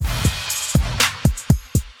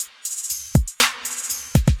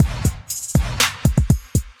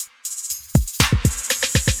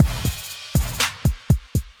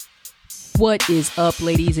What is up,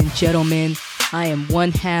 ladies and gentlemen? I am one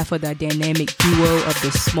half of the dynamic duo of the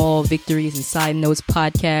Small Victories and Side Notes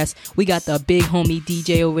podcast. We got the big homie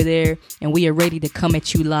DJ over there, and we are ready to come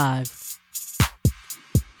at you live.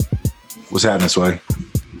 What's happening, Sway?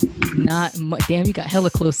 Damn, you got hella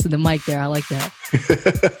close to the mic there. I like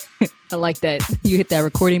that. I like that. You hit that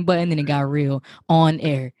recording button and it got real on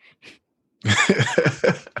air.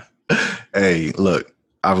 Hey, look,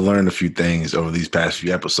 I've learned a few things over these past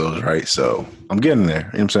few episodes, right? So I'm getting there. You know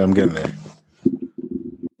what I'm saying? I'm getting there.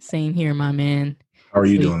 Same here, my man. How are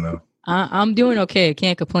you doing, though? I'm doing okay.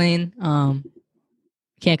 Can't complain.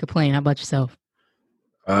 Can't complain. How about yourself?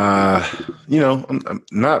 I'm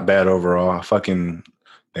not bad overall. I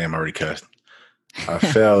already cussed. I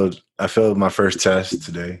failed my first test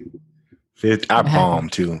today. I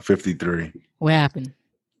bombed too, 53. What happened?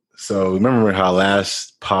 So remember how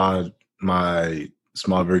last pod my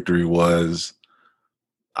small victory was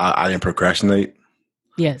I didn't procrastinate?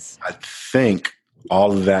 Yes. I think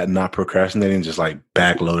all of that not procrastinating just like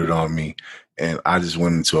backloaded on me, and I just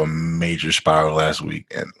went into a major spiral last week,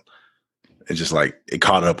 and it just like it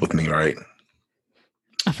caught up with me, right?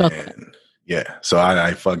 I felt that. Yeah. So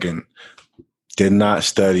I fucking did not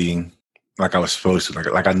study like I was supposed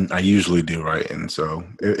to, like I usually do, right? And so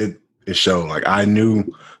it showed. Like I knew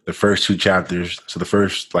the first two chapters, so the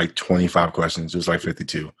first like 25 questions, it was like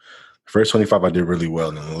 52. The first 25 I did really well,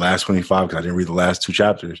 and then the last 25, because I didn't read the last two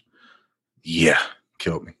chapters,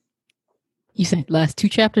 killed me. You said last two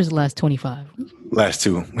chapters or last 25? Last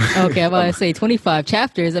two. Okay, I'm about to say 25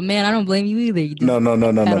 chapters. Man, I don't blame you either. You No.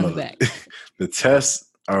 Back. The tests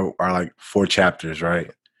are like 4 chapters, right?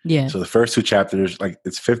 Yeah. So the first 2 chapters, like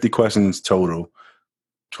it's 50 questions total,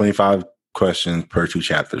 25 questions per 2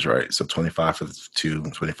 chapters, right? So 25 for 2,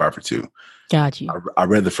 25 for 2. Got you. I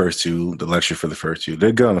read the first 2, the lecture for the first 2.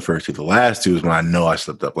 They're good on the first 2. The last 2 is when I know I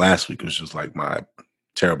slipped up last week. It was just like my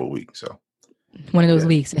terrible week. So one of those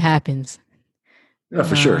weeks, it happens. Yeah,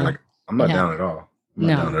 for sure. Like I'm not down at all. I'm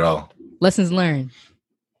not down at all. Lessons learned.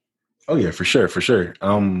 Oh yeah, for sure.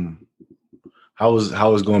 How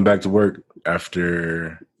was going back to work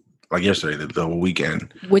after like yesterday, the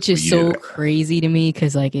weekend? Which is so crazy to me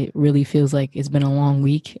because like it really feels like it's been a long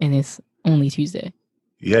week and it's only Tuesday.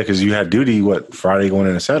 Yeah, because you had duty Friday going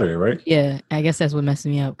into Saturday, right? Yeah, I guess that's what messed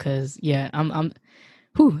me up because I'm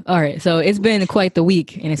all right. So it's been quite the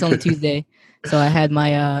week and it's only Tuesday. So I had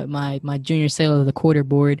my my junior sale of the quarter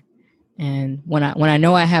board, and when I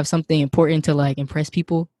know I have something important to like impress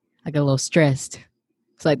people, I get a little stressed.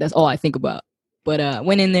 It's like that's all I think about. But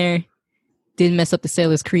went in there, didn't mess up the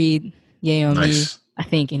Sailor's Creed. Yay on me, I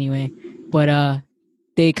think anyway. But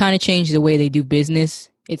they kind of changed the way they do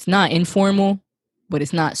business. It's not informal, but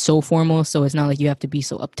it's not so formal. So it's not like you have to be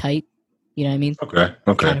so uptight. You know what I mean? Okay.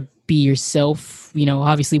 Kind of be yourself. You know,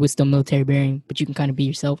 obviously with still military bearing, but you can kind of be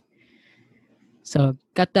yourself. So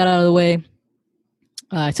got that out of the way.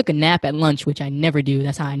 I took a nap at lunch, which I never do.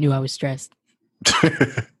 That's how I knew I was stressed.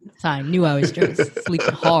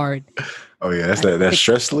 Sleeping hard. Oh yeah, that's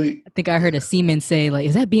stress sleep. I think I heard a seaman say, like,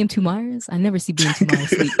 "Is that BM2 Myers?" I never see BM2 Myers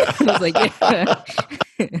sleep. I was like,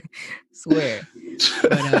 yeah. Swear.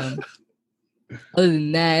 But other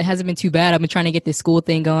than that, it hasn't been too bad. I've been trying to get this school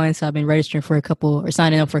thing going, so I've been registering for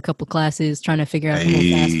signing up for a couple classes, trying to figure out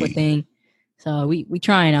the FAFSA thing. So we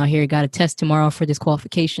trying out here. Got a test tomorrow for this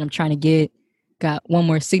qualification I'm trying to got one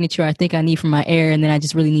more signature I think I need for my air, and then I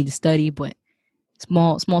just really need to study, but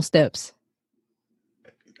small steps.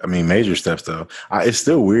 I mean, major steps though. It's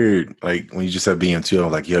still weird. Like when you just said BM2, I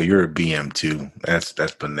was like, yo, you're a BM2.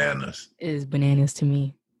 That's bananas. It is bananas to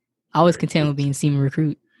me. I was content with being seaman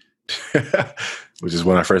recruit. Which is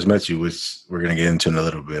when I first met you, which we're going to get into in a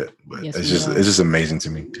little bit, but yes, it's just amazing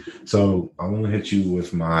to me. So I want to hit you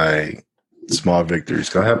with my small victories,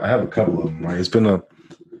 because I have a couple of them, right? It's been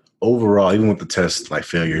overall, even with the test like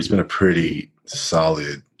failure, it's been a pretty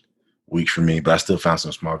solid week for me, but I still found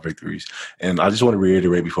some small victories. And I just want to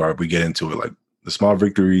reiterate before we get into it, like the small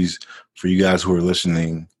victories for you guys who are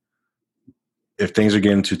listening, if things are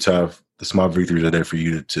getting too tough, the small victories are there for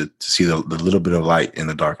you to see the little bit of light in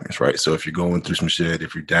the darkness, right? So if you're going through some shit,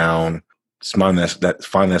 if you're down, find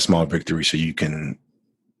that small victory so you can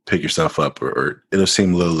pick yourself up, or it'll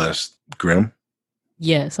seem a little less grim.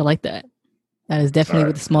 Yes, I like that. That is definitely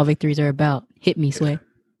what the small victories are about. Hit me, Sway.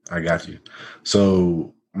 I got you.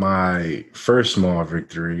 So my first small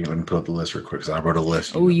victory, let me pull up the list real quick because I wrote a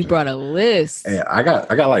list. Oh, you brought a list. Yeah, I got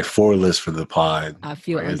like 4 lists for the pod. I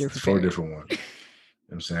feel underprepared. 4 different ones. You know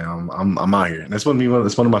what I'm saying? I'm out here. And that's one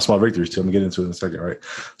of my small victories too. I'm gonna get into it in a second, right?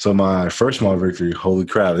 So my first small victory, holy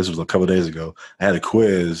crap, this was a couple of days ago. I had a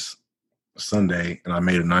quiz Sunday and I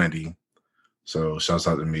made a 90. So shouts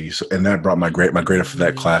out to me. So, and that brought my grade up for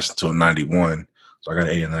that class to a 91. So I got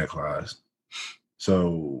an A in that class.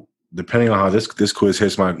 So depending on how this quiz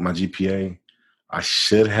hits my GPA, I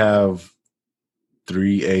should have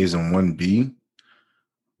 3 A's and 1 B,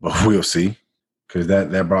 but we'll see. Because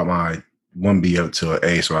that brought my 1 B up to an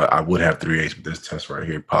A, so I would have 3 A's with this test right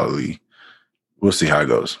here. Probably, we'll see how it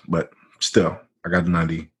goes. But still, I got the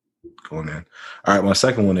 90 going in. All right, my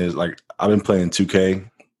second one is like I've been playing 2K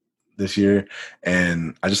this year,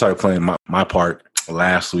 and I just started playing my part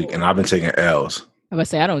last week, and I've been taking L's. I was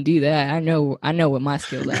say I don't do that. I know what my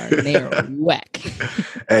skills are, and they are whack.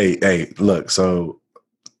 Hey, look. So,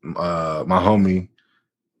 my homie,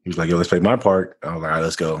 he was like, "Yo, let's play my part." I was like, "All right,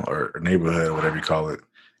 let's go," or neighborhood, or whatever you call it.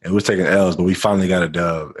 And we was taking L's, but we finally got a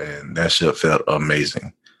dub, and that shit felt amazing. You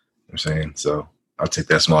know what I'm saying? So I'll take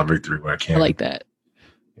that small victory when I can. I like that.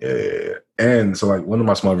 Yeah. And so like one of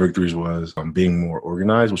my small victories was being more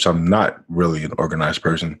organized, which I'm not really an organized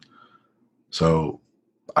person. So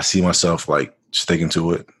I see myself like sticking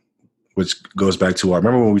to it, which goes back to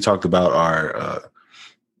remember when we talked about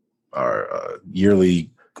our yearly,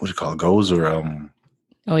 what you call it, goals or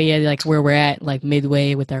oh yeah, like where we're at, like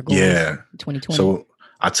midway with our goals. Yeah. 2020. So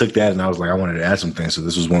I took that and I was like, I wanted to add some things. So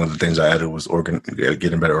this was one of the things I added was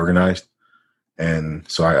getting better organized. And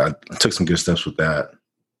so I took some good steps with that.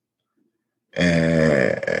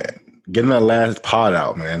 And getting that last pod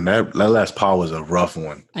out, man. That last pod was a rough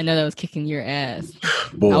one. I know that was kicking your ass.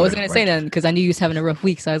 Boy, I wasn't going to say that because I knew he was having a rough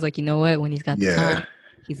week. So I was like, you know what? When he's got the time,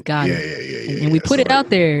 he's got it. Yeah. And we put it out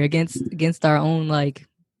there against our own like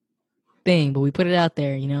thing, but we put it out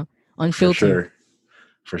there, you know, unfiltered.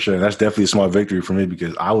 For sure. That's definitely a small victory for me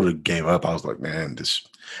because I would have gave up. I was like, man, this.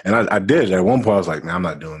 And I did. At one point, I was like, man, I'm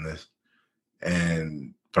not doing this.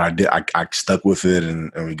 But I did. I stuck with it,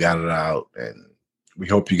 and we got it out, and we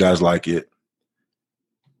hope you guys like it.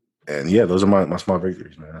 And yeah, those are my small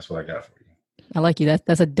victories, man. That's what I got for you. I like you.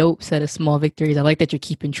 That's a dope set of small victories. I like that you're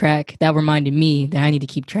keeping track. That reminded me that I need to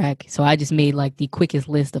keep track. So I just made like the quickest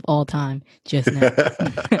list of all time just now.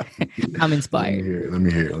 I'm inspired. Let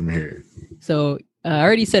me hear it. So I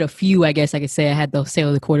already said a few. I guess I could say I had the sale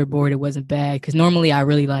of the quarter board. It wasn't bad because normally I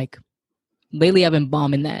really like. Lately, I've been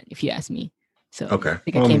bombing that. If you ask me. So okay. I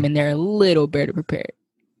think I came in there a little better prepared.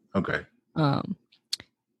 Okay.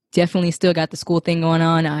 Definitely still got the school thing going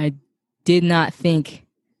on. I did not think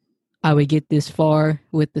I would get this far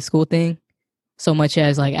with the school thing, so much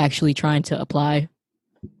as like actually trying to apply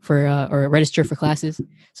for or register for classes.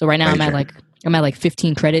 So right now I'm at like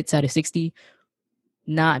 15 credits out of 60.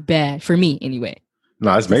 Not bad for me anyway.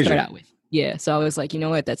 No, that's major. Start out with. Yeah. So I was like, you know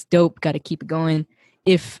what? That's dope. Got to keep it going.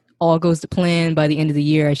 If all goes to plan, by the end of the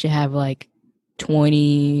year, I should have like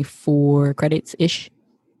 24 credits ish.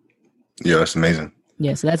 Yeah, that's amazing.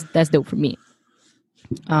 Yeah, so that's dope for me.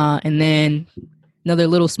 And then another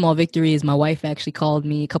little small victory is my wife actually called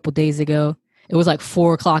me a couple days ago. It was like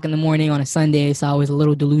 4:00 in the morning on a Sunday, so I was a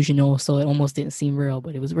little delusional, so it almost didn't seem real,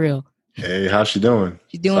 but it was real. Hey, how's she doing?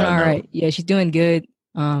 She's doing all right. Yeah, she's doing good.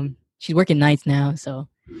 She's working nights now, so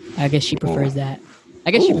I guess she prefers that.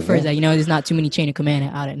 She prefers that. You know, there's not too many chain of command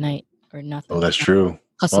out at night or nothing. Oh, that's true.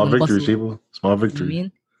 Small victories, people. Small victories. You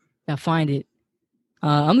know I find it.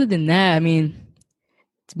 Other than that, I mean,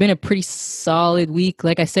 it's been a pretty solid week.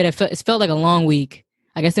 Like I said, it felt like a long week.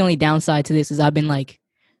 I guess the only downside to this is I've been like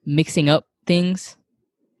mixing up things,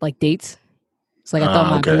 like dates. So like I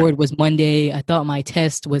thought my board was Monday. I thought my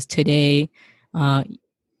test was today.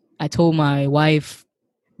 I told my wife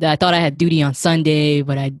that I thought I had duty on Sunday,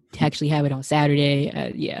 but I actually have it on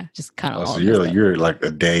Saturday. Yeah, just kind of. So you're like a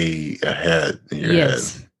day ahead in your head.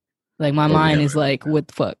 Like my mind is like, what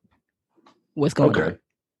the fuck? What's going on?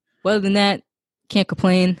 But other than that, can't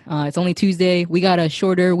complain. It's only Tuesday. We got a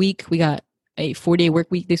shorter week. We got a 4-day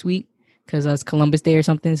work week this week because it's Columbus Day or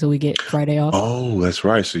something, so we get Friday off. Oh, that's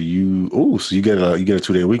right. So you get a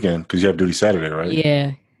 2-day weekend because you have duty Saturday, right?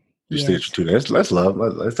 Yeah. You stay at 2 days. That's love.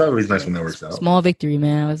 It's always nice when that works out. Small victory,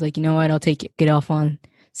 man. I was like, you know what? I'll take it. Get off on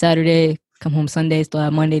Saturday. Come home Sunday. Still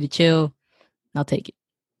have Monday to chill. I'll take it.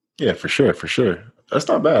 Yeah, for sure. That's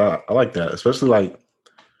not bad. I like that, especially like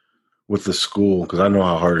with the school because I know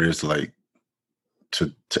how hard it is to like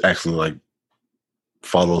to actually like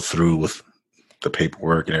follow through with the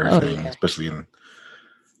paperwork and everything, especially in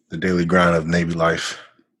the daily grind of Navy life.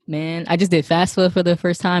 Man, I just did FAFSA for the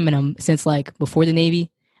first time, and I'm since like before the Navy,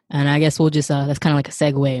 and I guess we'll just that's kind of like a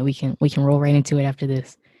segue, and we can roll right into it after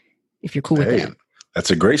this, if you're cool with that.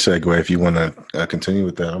 That's a great segue. If you want to continue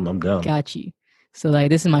with that, I'm down. Got you. So like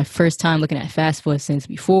this is my first time looking at FAFSA since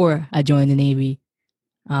before I joined the Navy,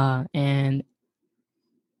 and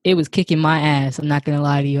it was kicking my ass. I'm not gonna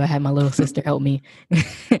lie to you. I had my little sister help me.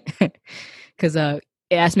 because it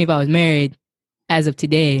asked me if I was married as of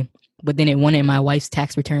today, but then it wanted my wife's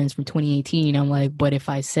tax returns from 2018. I'm like, but if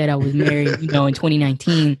I said I was married, in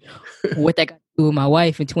 2019, what that got to do with my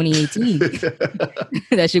wife in 2018?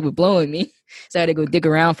 That shit was blowing me. So I had to go dig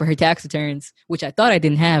around for her tax returns, which I thought I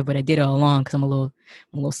didn't have, but I did all along because I'm a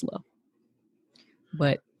little slow.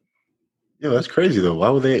 But yeah, that's crazy though. Why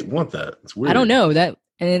would they want that? It's weird. I don't know that.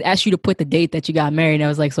 And it asked you to put the date that you got married. And I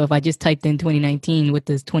was like, so if I just typed in 2019, what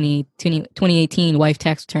does 2018 wife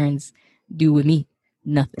tax returns do with me?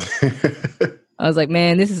 Nothing. I was like,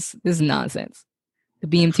 man, this is nonsense. The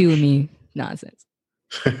BM2 with me, nonsense.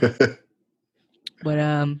 But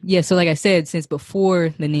yeah, so like I said, since before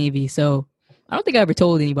the Navy, so I don't think I ever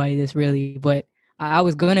told anybody this really, but I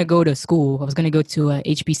was gonna go to school. I was gonna go to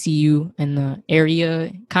HBCU in the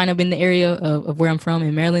area, kind of in the area of where I'm from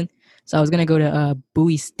in Maryland. So I was gonna go to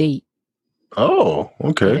Bowie State. Oh,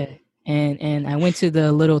 okay. Yeah. And I went to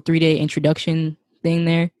the little 3-day introduction thing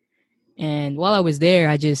there. And while I was there,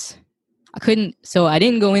 I couldn't. So I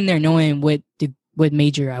didn't go in there knowing what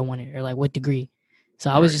major I wanted or like what degree.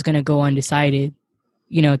 So I was just gonna go undecided,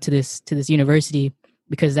 to this university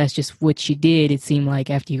because that's just what you did. It seemed like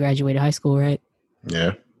after you graduated high school, right?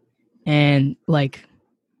 Yeah. And like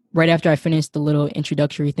right after I finished the little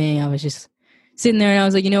introductory thing, I was just sitting there and I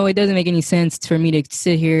was like, it doesn't make any sense for me to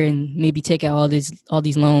sit here and maybe take out all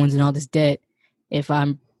these loans and all this debt if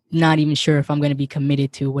I'm not even sure if I'm going to be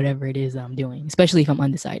committed to whatever it is I'm doing, especially if I'm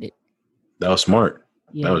undecided. That was smart.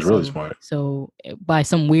 Yeah, that was really smart. So by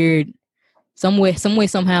some way,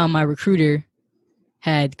 somehow my recruiter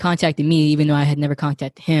had contacted me, even though I had never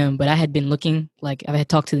contacted him, but I had been looking, like I had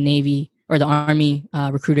talked to the Navy or the Army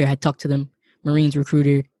recruiter, I had talked to the Marines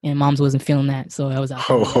recruiter, and Moms wasn't feeling that. So I was out.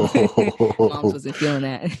 Moms wasn't feeling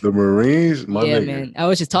that. The Marines? Man. I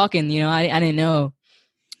was just talking, I didn't know.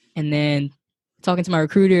 And then talking to my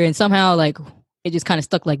recruiter, and somehow like it just kind of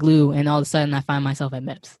stuck like glue, and all of a sudden I find myself at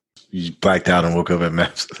MEPS. You blacked out and woke up at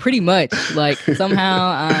MEPS. Pretty much. Like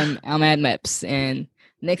somehow I'm at MEPS, and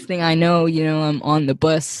next thing I know, I'm on the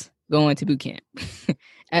bus going to boot camp.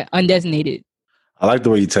 Undesignated. I like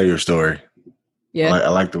the way you tell your story. Yeah. I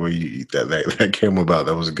like the way that came about.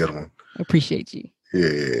 That was a good one. I appreciate you.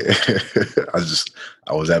 Yeah.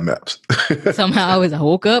 I was at MEPS. Somehow I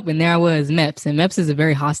woke up and there I was, MEPS. And MEPS is a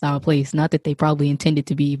very hostile place. Not that they probably intended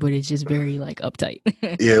to be, but it's just very like uptight.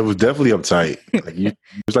 Yeah, it was definitely uptight. Like it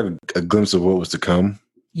was like a glimpse of what was to come.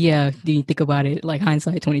 Yeah, do you think about it like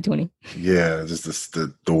hindsight 2020? Yeah, just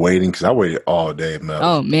the waiting, because I waited all day at MEPS.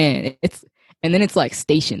 Oh man, and then it's like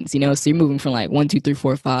stations, so you're moving from like 1, 2, 3,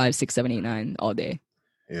 4, 5, 6, 7, 8, 9 all day.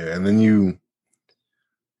 Yeah, and then you,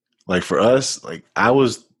 like for us, like I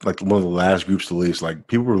was like one of the last groups to leave. So like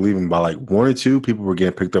people were leaving by like 1 or 2. People were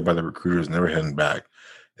getting picked up by the recruiters and they were heading back,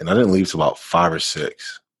 and I didn't leave till about 5 or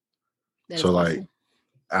 6. So like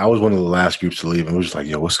I was one of the last groups to leave, and we were just like,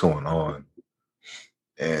 "Yo, what's going on?"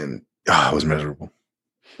 And it was miserable.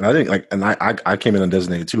 And I didn't and I came in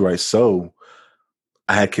undesignated too, right? So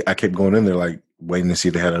I kept going in there like waiting to see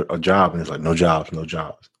if they had a job, and it's like no jobs.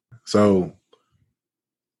 So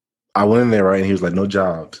I went in there, right, and he was like no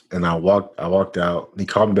jobs, and I walked out. And he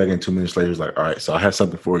called me back in 2 minutes later. He was like, all right, so I have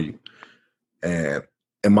something for you. And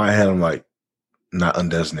in my head, I'm like, not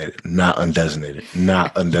undesignated.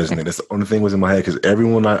 That's the only thing was in my head because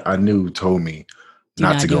everyone I knew told me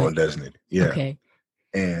not to go undesignated. Yeah. Okay.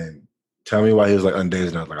 And tell me why he was like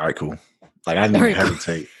undesignated. I was like, all right, cool. Like I didn't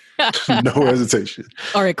hesitate. No hesitation.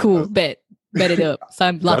 All right, cool. Bet it up. So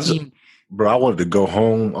I'm locking. Bro, I wanted to go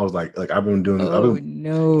home. I was like I've been doing.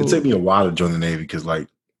 No. It took me a while to join the Navy because it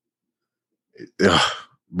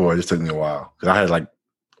just took me a while because I had like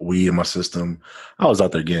weed in my system. I was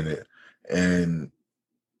out there getting it, and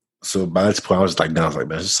so by that point I was just like done. I was like,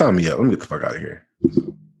 man, just sign me up. Let me get the fuck out of here.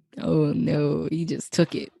 Oh no, you just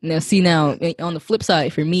took it. Now on the flip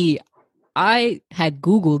side, for me, I had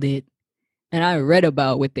Googled it. And I read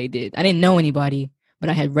about what they did. I didn't know anybody, but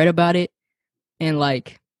I had read about it. And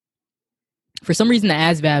like, for some reason, the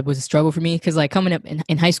ASVAB was a struggle for me. Because like coming up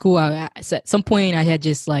in high school, at some point I had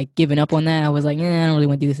just like given up on that. I was like, I don't really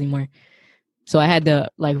want to do this anymore. So I had to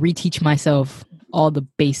like reteach myself all the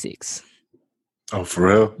basics. Oh, for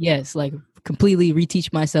real? Yes, like completely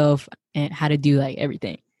reteach myself and how to do like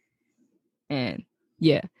everything. And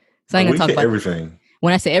yeah. So I'm going to talk about everything.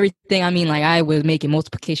 When I say everything, I mean like I was making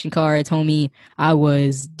multiplication cards, homie. I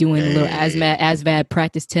was doing a little ASVAB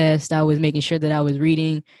practice test. I was making sure that I was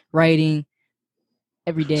reading, writing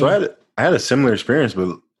every day. So I had a similar experience, but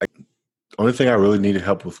like, the only thing I really needed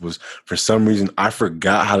help with was for some reason I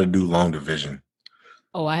forgot how to do long division.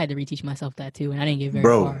 Oh, I had to reteach myself that too, and I didn't get very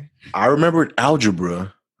far. I remembered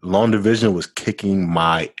algebra. long division was kicking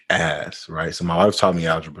my ass, right? So my wife taught me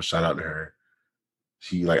algebra. Shout out to her.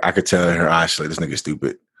 She like I could tell in her eyes, she's like, this nigga's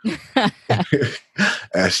stupid.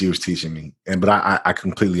 As she was teaching me. But I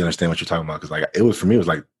completely understand what you're talking about, because like it was for me, it was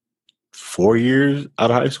like 4 years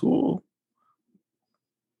out of high school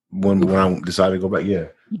when I decided to go back. Yeah.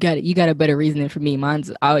 You got a better reasoning for me.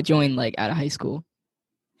 Mine's I would join like out of high school.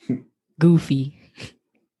 Goofy.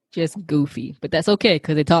 Just goofy. But that's okay,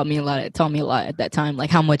 because it taught me a lot. It taught me a lot at that time, like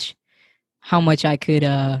how much I could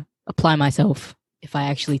apply myself if I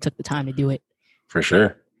actually took the time to do it. For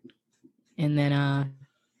sure. And then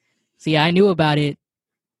so yeah, I knew about it.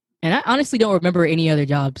 And I honestly don't remember any other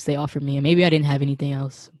jobs they offered me. And maybe I didn't have anything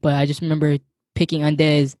else. But I just remember picking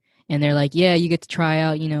Undes, and they're like, yeah, you get to try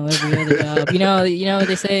out, every other job. You know what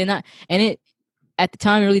they say. And it at the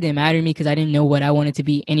time it really didn't matter to me, because I didn't know what I wanted to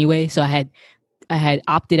be anyway. So I had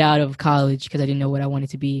opted out of college because I didn't know what I wanted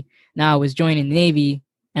to be. Now I was joining the Navy,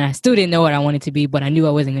 and I still didn't know what I wanted to be, but I knew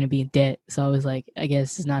I wasn't going to be in debt. So I was like, I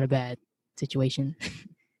guess it's not a bad situation.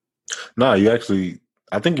 No,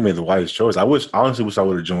 I think you made the wisest choice. I honestly wish I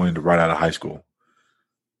would have joined right out of high school.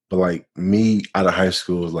 But like me out of high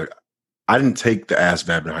school was like, I didn't take the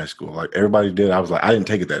ASVAB in high school. Like everybody did. I was like, I didn't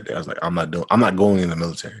take it that day. I was like, I'm not going in the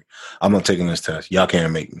military. I'm not taking this test. Y'all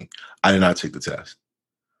can't make me. I did not take the test.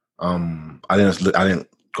 I didn't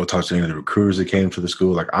go talk to any of the recruiters that came to the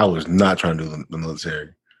school. Like I was not trying to do the military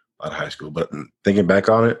out of high school. But thinking back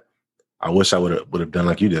on it, I wish I would have done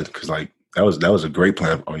like you did, because like that was a great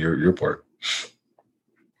plan on your part.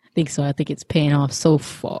 I think so. I think it's paying off so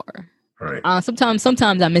far. Right.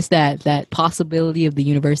 Sometimes I miss that possibility of the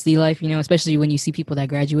university life, especially when you see people that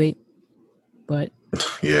graduate. But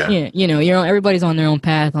yeah, everybody's on their own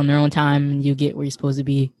path, on their own time, and you get where you're supposed to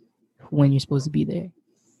be when you're supposed to be there.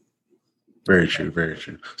 Very true. Very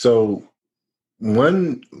true. So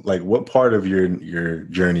what part of your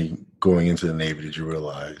journey going into the Navy did you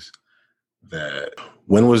realize that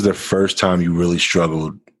when was the first time you really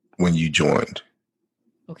struggled when you joined?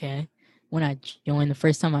 Okay. When I joined, the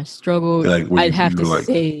first time I struggled, I'd have to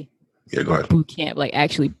say yeah, go ahead. Boot camp, like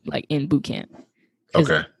actually like in boot camp.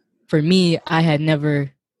 Okay. For me, I had never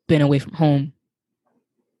been away from home,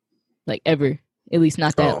 like ever. At least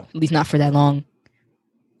not for that long.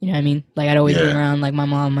 You know what I mean? Like I'd always been around like my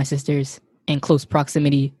mom, my sisters, in close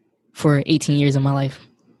proximity for 18 years of my life.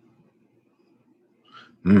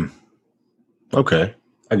 Okay.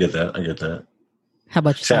 I get that. How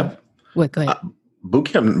about you, Sam? What? Go ahead. Boot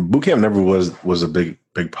camp never was a big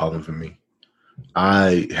problem for me.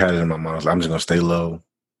 I had it in my mind. I was like, I'm just gonna stay low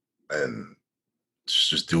and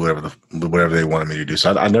just do whatever they wanted me to do.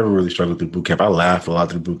 So I never really struggled through boot camp. I laughed a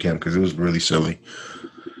lot through boot camp because it was really silly.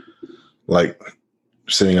 Like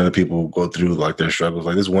seeing other people go through like their struggles.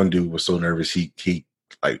 Like this one dude was so nervous he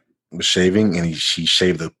like was shaving and he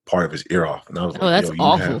shaved the part of his ear off. And I was like, that's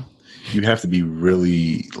awful. You have to be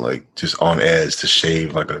really like just on edge to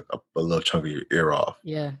shave like a little chunk of your ear off.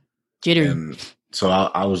 Yeah, jittery. And so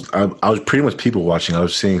I was pretty much people watching. I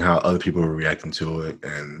was seeing how other people were reacting to it,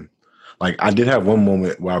 and like I did have one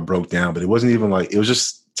moment where I broke down, but it wasn't even like, it was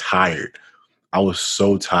just tired. I was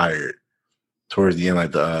so tired towards the end,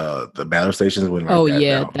 like the battle stations when.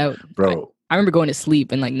 Like, bro, I remember going to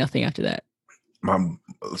sleep and like nothing after that.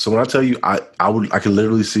 So when I tell you, I could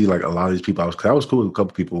literally see like a lot of these people. I was cool with a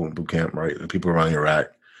couple people in boot camp, right? The people around Iraq,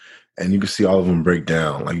 and you could see all of them break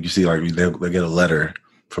down. Like you see, like they get a letter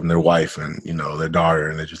from their wife and their daughter,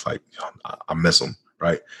 and they're just like, I miss them,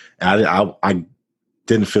 right? And I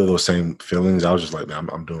didn't feel those same feelings. I was just like, man,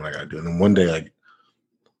 I'm doing what I gotta do. And then one day, like,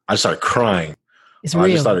 I just started crying. It's real. I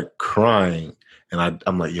just started crying, and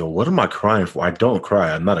I'm like, yo, what am I crying for? I don't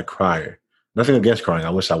cry. I'm not a crier. Nothing against crying. I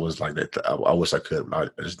wish I was like that. I wish I could,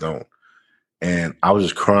 but I just don't. And I was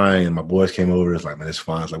just crying, and my boys came over. It's like, man, it's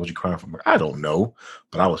fine. It's like, what you crying for? I'm like, I don't know,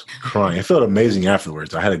 but I was crying. It felt amazing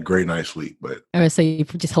afterwards. I had a great night's sleep. But I would say you're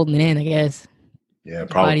just holding it in, I guess. Yeah,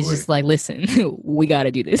 probably. Body's just like, listen, we got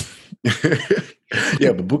to do this.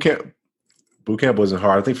 Yeah, but boot camp wasn't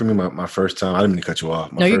hard. I think for me, my first time, I didn't mean to cut you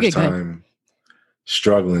off. My first time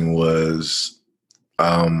struggling was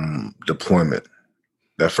deployment.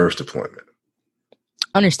 That first deployment.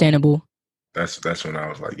 Understandable. That's when I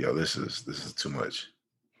was like, yo, this is too much.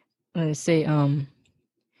 I say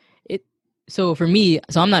so for me,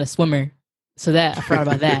 so I'm not a swimmer, so that I forgot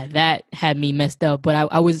about that. That had me messed up. But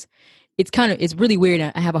I was, it's really weird.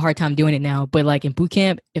 I have a hard time doing it now. But like in boot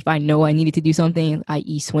camp, if I know I needed to do something,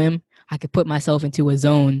 i.e. swim, I could put myself into a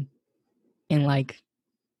zone and like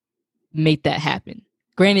make that happen.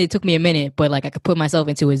 Granted, it took me a minute, but like I could put myself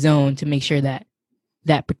into a zone to make sure that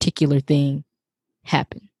particular thing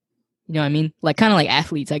happened. You know what I mean? Like kind of like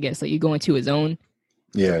athletes, I guess. Like you go into a zone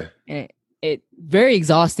Yeah. And it very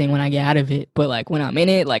exhausting when I get out of it. But like when I'm in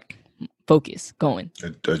it, like focus, going.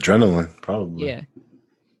 Adrenaline, probably. Yeah.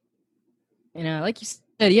 And like you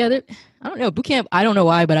said, yeah, I don't know. Boot camp, I don't know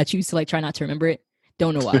why, but I choose to like try not to remember it.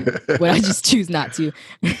 Don't know why. But I just choose not to.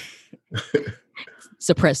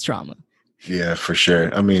 Suppress trauma. Yeah, for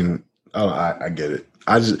sure. I mean, I get it.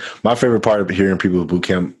 My favorite part of hearing people's boot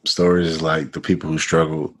camp stories is like the people who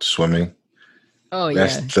struggle swimming. Oh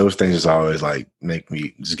yeah, those things just always like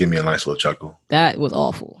give me a nice little chuckle. That was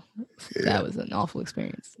awful. Yeah. That was an awful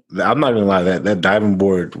experience. I'm not gonna lie, that diving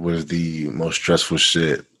board was the most stressful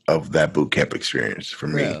shit of that boot camp experience for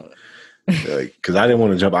me. Because I didn't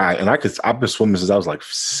want to jump. I've been swimming since I was like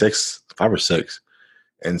 5 or 6.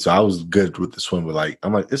 And so I was good with the swim, but like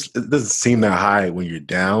I'm like, it doesn't seem that high when you're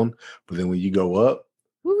down, but then when you go up,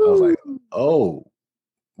 Woo. I was like, oh,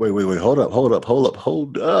 wait, hold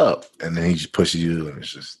up. And then he just pushes you, and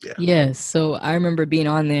it's just Yeah. So I remember being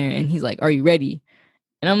on there, and he's like, "Are you ready?"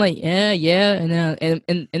 And I'm like, yeah.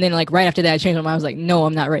 And then like right after that, I changed my mind. I was like, no,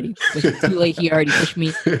 I'm not ready. But it's too late. He already pushed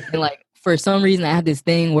me. And like for some reason, I have this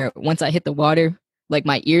thing where once I hit the water, like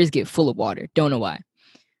my ears get full of water. Don't know why.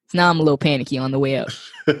 So now I'm a little panicky on the way up.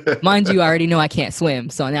 Mind you, I already know I can't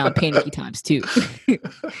swim. So now I'm panicky times 2.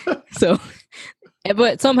 So,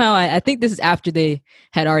 but somehow I think this is after they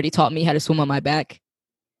had already taught me how to swim on my back.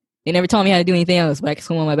 They never taught me how to do anything else, but I can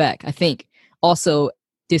swim on my back, I think. Also,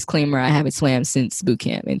 disclaimer, I haven't swam since boot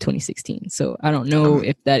camp in 2016. So I don't know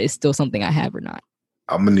if that is still something I have or not.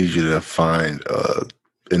 I'm going to need you to find an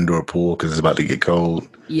indoor pool because it's about to get cold.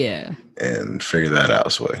 Yeah. And figure that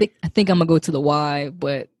out, Sway. I think I'm going to go to the Y,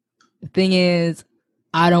 but the thing is,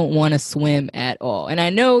 I don't want to swim at all. And I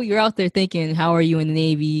know you're out there thinking, how are you in the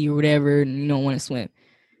Navy or whatever, and you don't want to swim.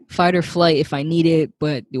 Fight or flight if I need it,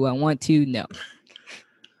 but do I want to? No.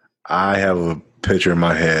 I have a picture in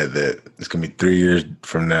my head that it's going to be 3 years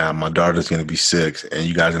from now. My daughter's going to be 6, and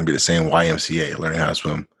you guys are going to be the same YMCA, learning how to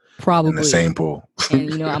swim. Probably. In the same pool.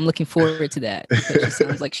 And, I'm looking forward to that. Because she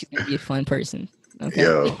sounds like she's going to be a fun person. Okay.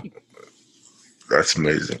 Yo, that's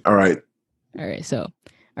amazing. All right. So,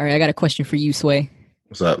 I got a question for you, Sway.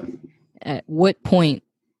 What's up? At what point,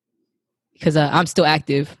 because I'm still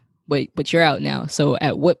active, but you're out now. So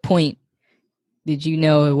at what point did you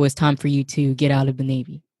know it was time for you to get out of the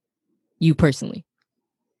Navy? You personally?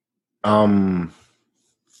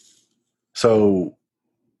 So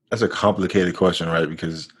that's a complicated question, right?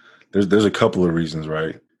 Because there's a couple of reasons,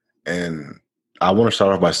 right? And I want to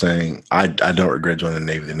start off by saying I don't regret joining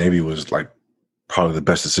the Navy. The Navy was like probably the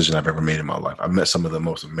best decision I've ever made in my life. I met some of the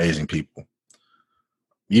most amazing people.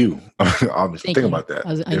 You obviously think about that.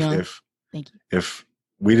 If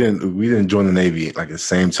we didn't join the Navy like at the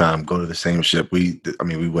same time, go to the same ship, we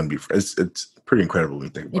wouldn't be friends. It's pretty incredible when you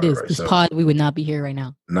think about it. Right? This pod, we would not be here right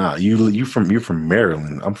now. Nah, you're from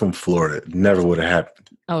Maryland. I'm from Florida. It never would have happened.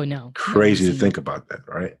 Oh no. Crazy to think about that,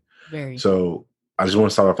 right? Very. So I just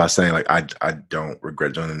want to start off by saying like I don't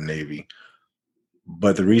regret joining the Navy.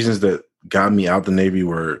 But the reasons that got me out the Navy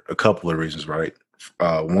were a couple of reasons, right?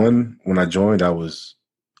 One, when I joined, I was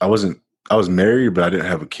married, but I didn't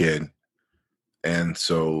have a kid. And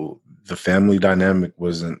so the family dynamic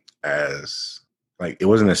wasn't as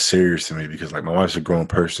serious to me because like my wife's a grown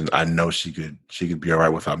person. I know she could be all right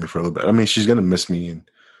without me for a little bit. I mean, she's gonna miss me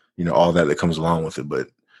and all that comes along with it, but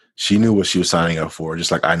she knew what she was signing up for,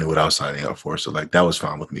 just like I knew what I was signing up for. So like that was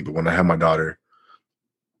fine with me. But when I had my daughter,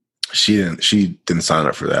 she didn't sign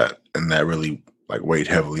up for that, and that really like weighed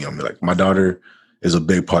heavily on me. Like my daughter is a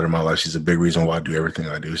big part of my life. She's a big reason why I do everything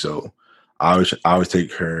I do. So I always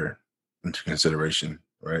take her into consideration,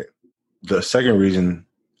 right? The second reason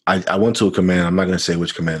I went to a command, I'm not going to say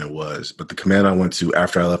which command it was, but the command I went to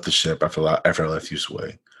after I left the ship, after I left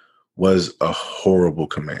USWA, was a horrible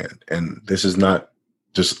command. And this is not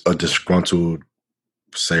just a disgruntled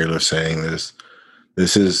sailor saying this.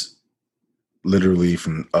 This is literally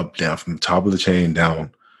from up down, from the top of the chain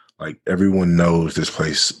down. Like everyone knows this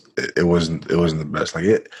place. It wasn't the best. Like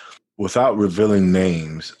it, without revealing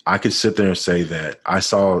names, I could sit there and say that I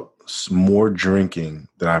saw more drinking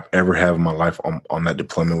than I've ever had in my life on that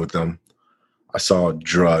deployment with them. I saw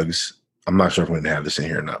drugs. I'm not sure if we can have this in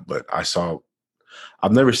here or not, but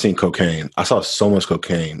I've never seen cocaine. I saw so much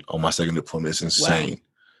cocaine on my second deployment. It's insane.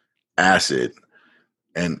 Wow. Acid.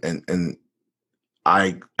 And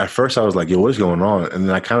at first I was like, yo, what is going on? And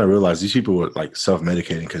then I kind of realized these people were like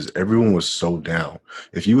self-medicating because everyone was so down.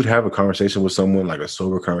 If you would have a conversation with someone, like a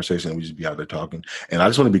sober conversation, we'd just be out there talking. And I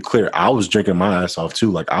just want to be clear, I was drinking my ass off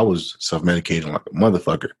too. Like I was self-medicating like a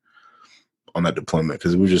motherfucker on that deployment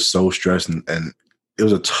because we were just so stressed and it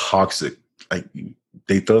was a toxic, like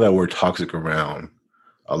they throw that word toxic around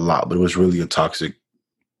a lot, but it was really a toxic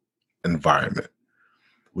environment,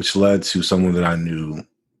 which led to someone that I knew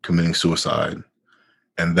committing suicide.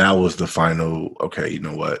 And that was the final, okay, you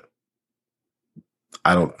know what?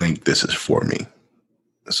 I don't think this is for me.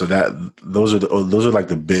 So those are like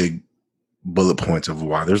the big bullet points of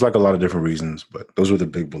why. There's like a lot of different reasons, but those were the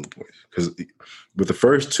big bullet points. Because with the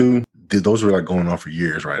first two, those were like going on for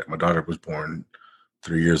years, right? My daughter was born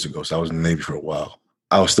 3 years ago, so I was in the Navy for a while.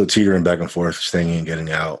 I was still teetering back and forth, staying in,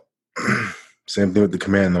 getting out. Same thing with the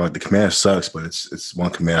command. Like the command sucks, but it's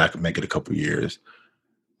one command I could make it a couple years.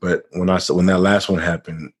 But when that last one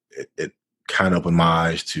happened, it kind of opened my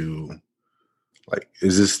eyes to like,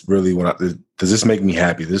 is this really does this make me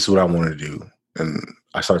happy? This is what I want to do. And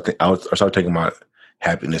I started taking my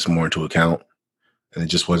happiness more into account. And it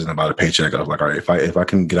just wasn't about a paycheck. I was like, all right, if I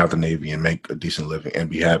can get out the Navy and make a decent living and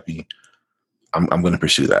be happy, I'm going to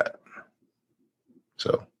pursue that.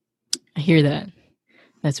 So I hear that.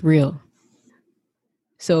 That's real.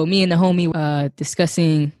 So me and the homie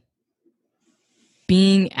discussing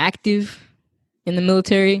being active in the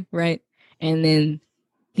military, right? And then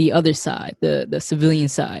the other side, the civilian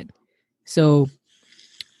side. So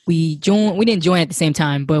we didn't join at the same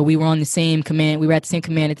time, but we were on the same command. We were at the same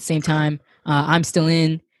command at the same time. I'm still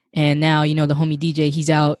in, and now, you know, the homie DJ, he's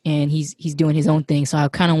out and he's doing his own thing. So I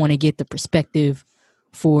kind of want to get the perspective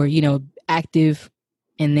for, you know, active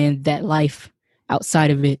and then that life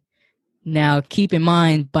outside of it. Now, keep in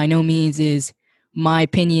mind, by no means is my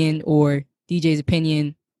opinion or DJ's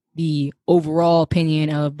opinion the overall opinion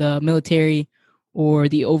of the military or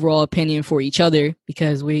the overall opinion for each other,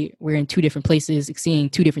 because we're in two different places, seeing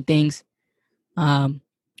two different things.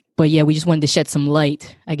 But yeah, we just wanted to shed some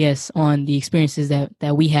light, I guess, on the experiences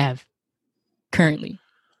that we have currently.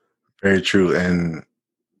 Very true. And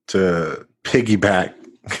to piggyback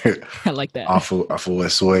I like that. off of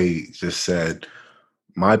what Sway just said,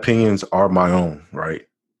 my opinions are my own, right?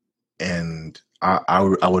 And I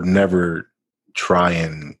would never try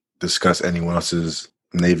and discuss anyone else's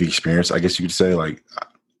Navy experience. I guess you could say, like,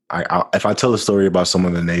 I if I tell a story about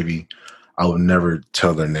someone in the Navy, I would never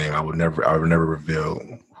tell their name. I would never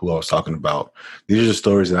reveal who I was talking about. These are the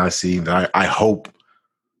stories that I see that I hope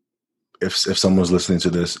if someone's listening to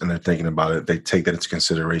this and they're thinking about it, they take that into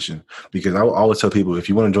consideration. Because I always tell people, if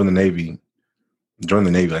you want to join the Navy.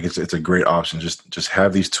 Like it's a great option. Just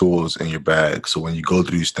have these tools in your bag, so when you go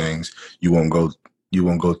through these things, you won't go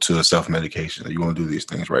to a self-medication. You won't do these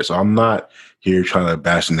things, right? So I'm not here trying to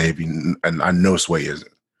bash the Navy, and I know Sway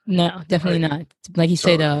isn't. No, definitely right? Not. Like you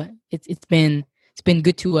said, it's been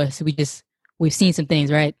good to us. We've seen some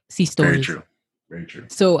things, right? See stories. Very true.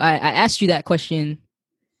 So I asked you that question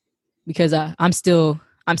because I'm still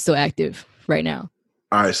active right now.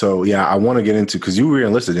 All right, so yeah, I want to get into, because you were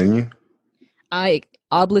enlisted, didn't you? I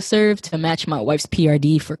obla served to match my wife's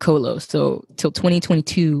PRD for Colo. So till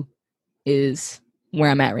 2022 is where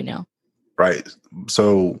I'm at right now. Right.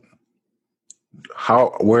 So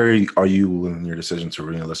where are you in your decision to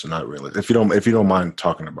re-enlist or not re-enlist? If you don't mind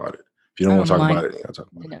talking about it. If you don't want to talk about it, you gotta talk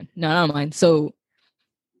about it. No, I don't mind. So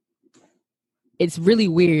it's really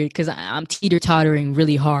weird because I'm teeter-tottering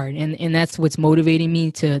really hard. And that's what's motivating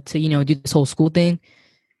me to do this whole school thing.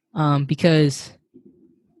 Because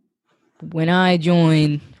when I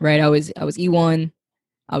joined, right, I was E1,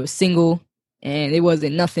 I was single, and it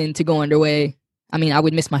wasn't nothing to go underway. I mean, I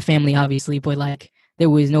would miss my family, obviously, but like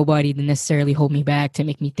there was nobody to necessarily hold me back to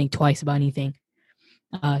make me think twice about anything.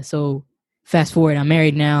 So fast forward, I'm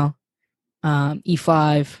married now,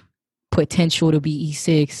 E5, potential to be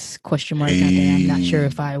E6, question mark. Hey. I'm not sure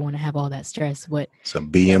if I want to have all that stress, but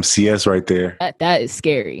some BMCS right there. That is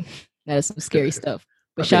scary. That is some scary stuff.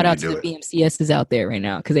 But shout out to the BMCSs out there right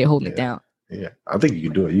now because they're holding it down. Yeah, I think you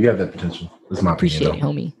can do it. You got that potential. That's my appreciate opinion,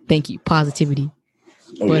 it, homie. Thank you. Positivity.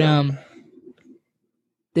 But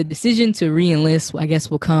the decision to re-enlist, I guess,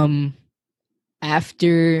 will come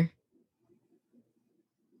after.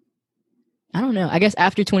 I don't know. I guess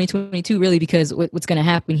after 2022, really, because what's going to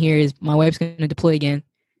happen here is my wife's going to deploy again,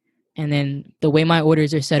 and then the way my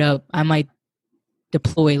orders are set up, I might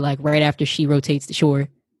deploy like right after she rotates to shore.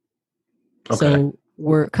 Okay. So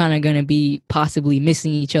we're kind of going to be possibly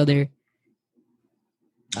missing each other.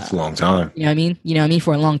 It's a long time. You know what I mean?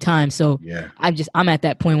 For a long time. So yeah. I'm at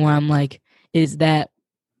that point where I'm like, is that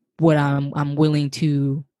what I'm willing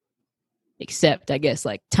to accept, I guess,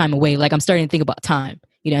 like time away? Like I'm starting to think about time.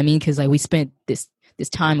 You know what I mean? Because like we spent this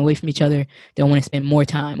time away from each other. Don't want to spend more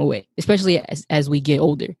time away, especially as we get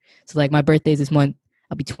older. So like my birthday's this month.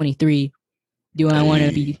 I'll be 23. Do I want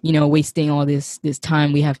to be, wasting all this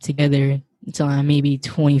time we have together until I'm maybe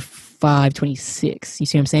 25, 26? You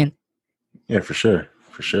see what I'm saying? Yeah, for sure.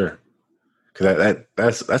 Because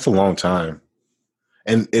that's a long time.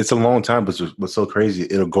 And it's a long time, but what's so crazy,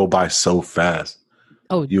 it'll go by so fast.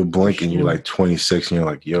 Oh, you'll blink and you're like 26 and you're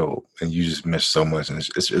like, yo, and you just miss so much. And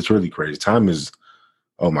it's really crazy. Time is,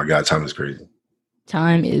 oh my God, time is crazy.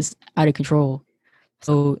 Time is out of control.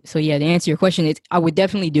 So yeah, to answer your question, I would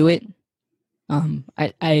definitely do it.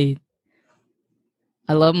 I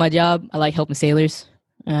love my job. I like helping sailors.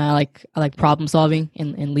 I like problem solving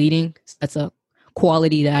and leading. That's a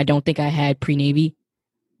quality that I don't think I had pre-Navy,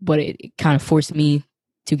 but it kind of forced me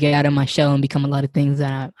to get out of my shell and become a lot of things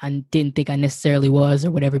that I didn't think I necessarily was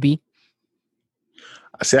or would ever be.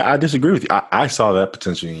 I disagree with you. I saw that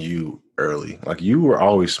potential in you early. Like, you were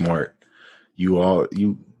always smart.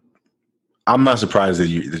 I'm not surprised that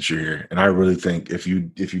you're here. And I really think if you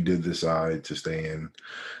did decide to stay in,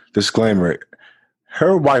 disclaimer,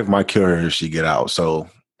 her wife might kill her if she get out. So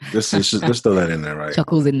let's throw that in there, right?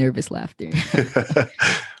 Chuckles and nervous laughter.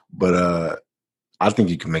 But I think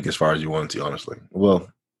you can make as far as you want to, honestly. Well,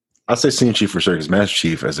 I'd say senior chief for sure, because master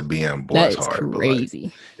chief as a BM, boy, that's hard. Crazy.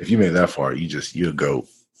 Like, if you made that far, you'll go.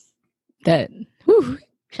 Shout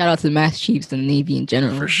out to the master chiefs and the Navy in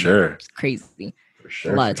general. For sure. It's crazy. For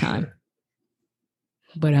sure. A lot of time. Sure.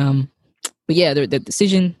 But yeah, the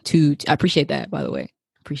decision to I appreciate that, by the way.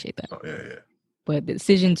 Appreciate that. Oh, yeah. But the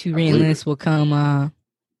decision to re-enlist will come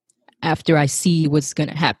after I see what's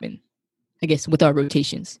gonna happen, I guess, with our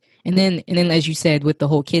rotations. And then as you said, with the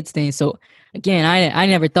whole kids thing. So again, I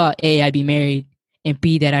never thought A, I'd be married, and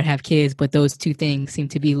B, that I'd have kids, but those two things seem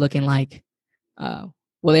to be looking like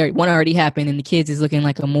one already happened, and the kids is looking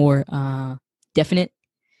like a more definite.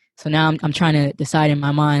 So now I'm trying to decide in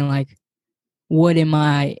my mind, like, what am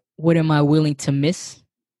I willing to miss?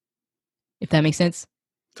 If that makes sense.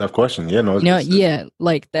 Tough question. Yeah, no. Yeah,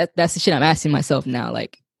 like that's the shit I'm asking myself now.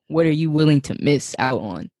 Like, what are you willing to miss out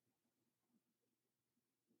on?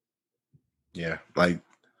 Yeah, like,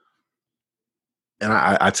 and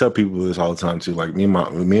I tell people this all the time too. Like, me and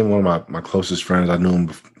one of my closest friends, I knew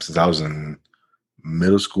him since I was in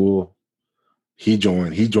middle school. He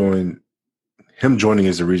joined. Him joining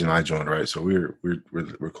is the reason I joined, right? So we're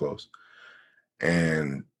close.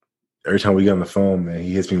 And every time we get on the phone, man,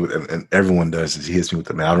 he hits me with, and everyone does this. He hits me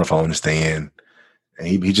with, man, I don't know if I want to stay in. And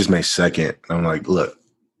he just made second. And I'm like, look,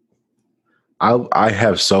 I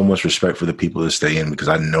have so much respect for the people that stay in because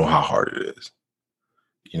I know how hard it is.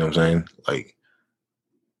 You know what I'm saying? Like,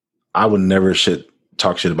 I would never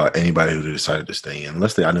talk shit about anybody who decided to stay in,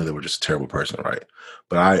 unless I knew they were just a terrible person, right?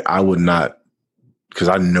 But I would not, because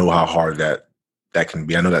I know how hard that can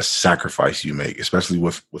be. I know that sacrifice you make, especially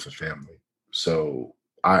with a family. So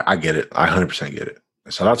I get it. I 100% get it.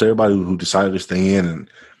 And shout out to everybody who decided to stay in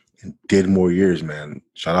and did more years, man.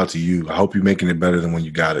 Shout out to you. I hope you're making it better than when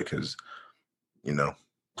you got it, because, you know.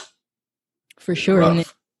 For sure. And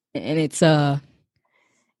it's a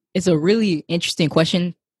really interesting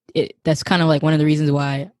question. That's kind of like one of the reasons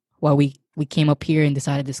why we came up here and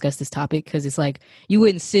decided to discuss this topic, because it's like you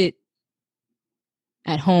wouldn't sit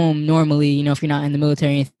at home normally, you know, if you're not in the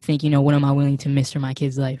military and think, you know, what am I willing to miss from my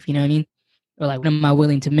kid's life? You know what I mean? Or like, what am I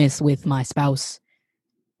willing to miss with my spouse?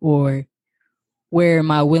 Or where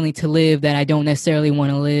am I willing to live that I don't necessarily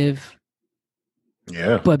want to live?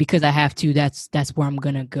 Yeah. But because I have to, that's where I'm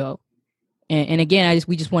gonna go. And again,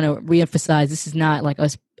 we just want to reemphasize, this is not like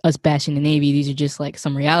us bashing the Navy. These are just like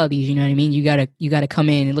some realities. You know what I mean? You gotta come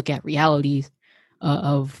in and look at realities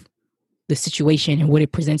of the situation and what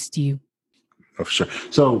it presents to you. Oh, for sure.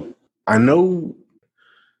 So I know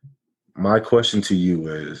my question to you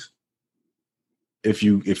is, if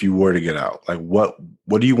you were to get out, like, what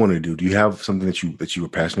do you want to do? Do you have something that you were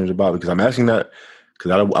passionate about? Because I'm asking that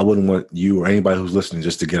because I wouldn't want you or anybody who's listening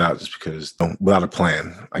just to get out just because without a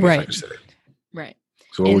plan. I guess I could say. Right.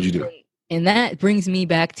 So what would you do? And that brings me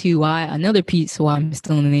back to another piece why I'm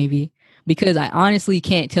still in the Navy, because I honestly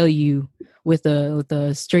can't tell you with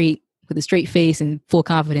a straight face and full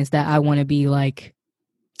confidence that I want to be like,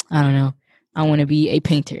 I don't know, I want to be a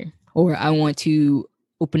painter, or I want to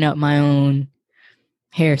open up my own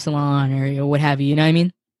hair salon or what have you. You know what I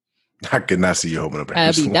mean? I could not see you opening up a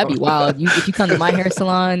hair salon. That'd be wild. If you come to my hair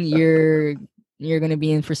salon, you're gonna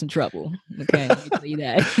be in for some trouble. Okay, let me tell you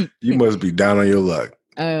that. You must be down on your luck.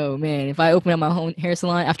 Oh man, if I open up my own hair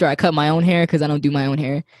salon after I cut my own hair, because I don't do my own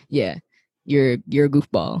hair, yeah, you're a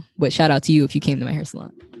goofball. But shout out to you if you came to my hair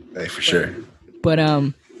salon. Hey, for sure. But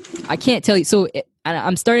I can't tell you. So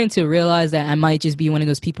I'm starting to realize that I might just be one of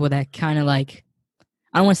those people that kind of like,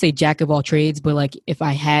 I don't want to say jack of all trades, but like if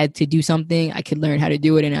I had to do something, I could learn how to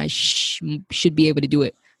do it, and I should be able to do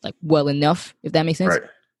it like well enough, if that makes sense. Right.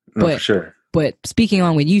 No, for sure. But speaking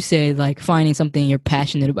on what you said, like finding something you're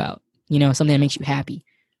passionate about, you know, something that makes you happy.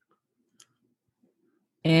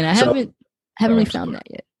 And I Haven't really found that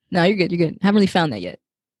yet. No, you're good. You're good. Haven't really found that yet.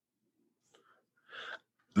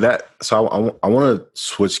 So I want to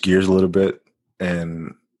switch gears a little bit,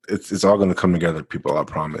 and it's all going to come together, people. I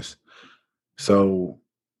promise. So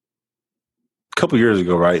a couple years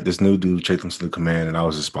ago, right, this new dude checked into the command, and I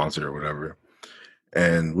was his sponsor or whatever.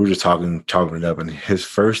 And we were just chopping it up, and his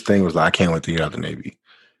first thing was like, "I can't wait to get out of the Navy."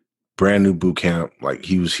 Brand new boot camp, like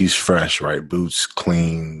he's fresh, right? Boots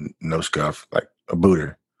clean, no scuff, like a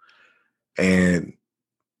booter. And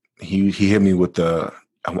he hit me with the,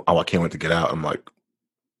 "Oh, I can't wait to get out." I'm like,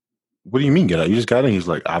 "What do you mean get out? You just got in?" He's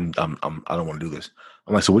like, I don't want to do this."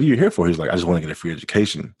 I'm like, "So what are you here for?" He's like, "I just want to get a free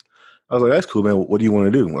education." I was like, "That's cool, man. What do you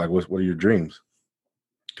want to do? Like, what are your dreams?"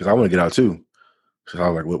 Because I want to get out too. So I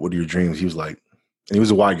was like, what are your dreams? He was like, and he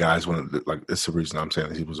was a white guy. It's that's the reason I'm saying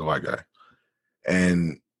this. He was a white guy.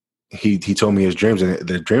 And he told me his dreams, and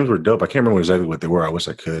the dreams were dope. I can't remember exactly what they were. I wish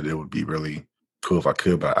I could. It would be really cool if I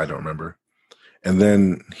could, but I don't remember. And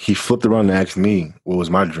then he flipped around and asked me what was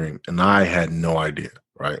my dream, and I had no idea,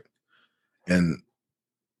 right? And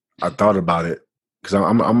I thought about it because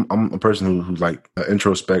I'm a person who's like an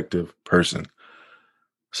introspective person.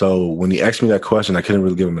 So when he asked me that question, I couldn't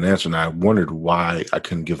really give him an answer, and I wondered why I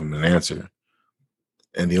couldn't give him an answer.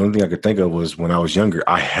 And the only thing I could think of was when I was younger,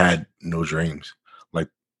 I had no dreams. Like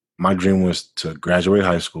my dream was to graduate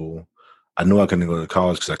high school. I knew I couldn't go to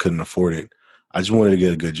college because I couldn't afford it. I just wanted to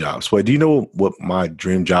get a good job. So, do you know what my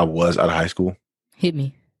dream job was out of high school? Hit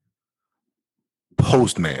me.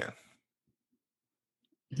 Postman.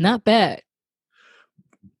 Not bad.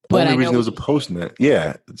 But the only reason it was a postman,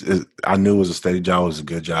 I knew it was a steady job, it was a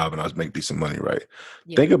good job, and I was making decent money, right?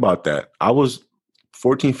 Yeah. Think about that. I was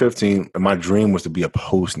 14, 15, and my dream was to be a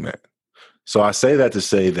postman. So I say that to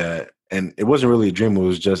say that, and it wasn't really a dream, it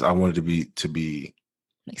was just I wanted to be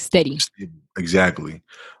like steady. Exactly.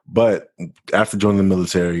 But after joining the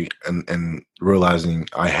military and realizing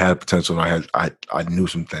I had potential and I knew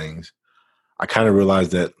some things, I kind of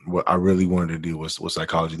realized that what I really wanted to do was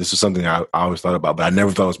psychology. This is something I always thought about, but I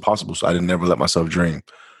never thought it was possible. So I didn't never let myself dream.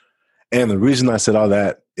 And the reason I said all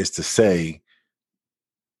that is to say,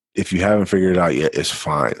 if you haven't figured it out yet, it's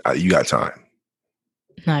fine. You got time.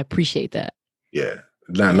 I appreciate that. Yeah.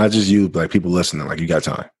 Not just you, but like people listening, like you got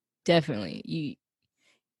time. Definitely.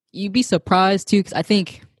 You'd be surprised too, because I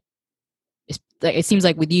think it seems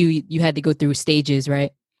like with you had to go through stages,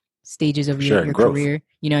 right? Stages of your career.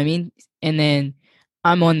 You know what I mean? And then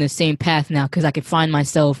I'm on the same path now because I could find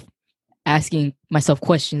myself asking myself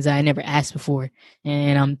questions that I never asked before.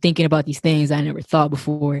 And I'm thinking about these things I never thought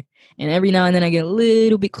before. And every now and then I get a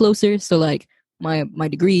little bit closer. So like my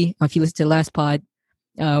degree, if you listen to the last pod,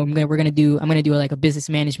 I'm gonna do like a business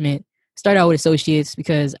management. Start out with associates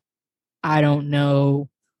because I don't know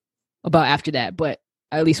about after that, but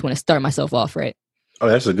I at least want to start myself off right. Oh,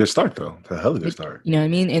 that's a good start though. That's a hell of a good start. You know what I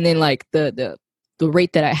mean? And then like the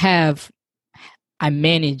rate that I have, I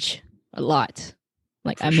manage a lot.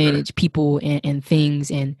 Like I manage people and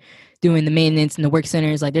things and doing the maintenance and the work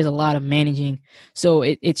centers. Like there's a lot of managing. So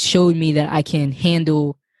it showed me that I can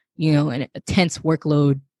handle, a tense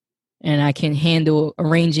workload, and I can handle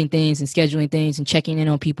arranging things and scheduling things and checking in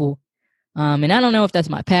on people. And I don't know if that's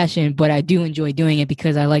my passion, but I do enjoy doing it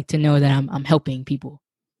because I like to know that I'm helping people.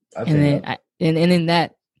 And then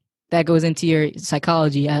that goes into your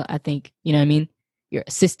psychology. I think, you know what I mean? You're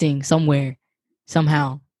assisting somewhere,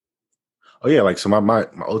 somehow. Oh yeah. Like, so my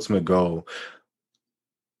ultimate goal,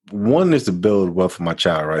 one is to build wealth for my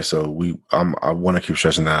child. Right. So I want to keep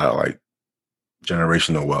stressing that out, like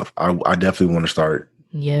generational wealth. I definitely want to start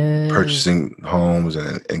purchasing homes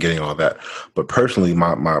and getting all that. But personally,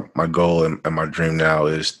 my goal and my dream now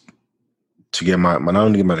is to get not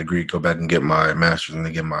only get my degree, go back and get my master's and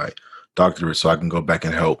then get my doctorate so I can go back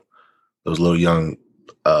and help those little young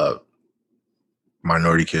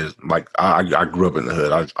minority kids. Like I grew up in the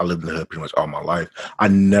hood. I lived in the hood pretty much all my life. I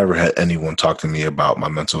never had anyone talk to me about my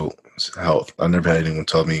mental health. I never had anyone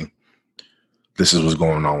tell me this is what's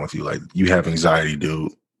going on with you. Like, you have anxiety,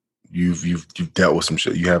 dude. You've dealt with some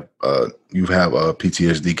shit. You have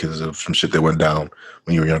PTSD because of some shit that went down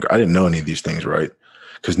when you were younger. I didn't know any of these things, right?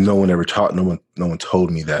 Because no one ever taught. No one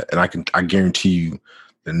told me that, and I guarantee you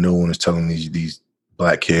that no one is telling these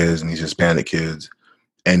Black kids and these Hispanic kids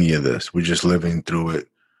any of this. We're just living through it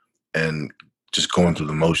and just going through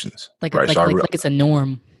the motions. Like it's a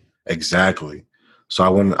norm. Exactly. So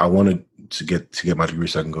I wanted to get my degree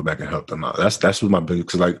so I can go back and help them out. That's what my big,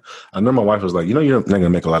 because like I know my wife was like, you're not gonna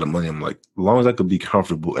make a lot of money. I'm like, as long as I could be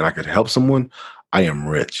comfortable and I could help someone, I am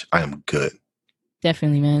rich. I am good.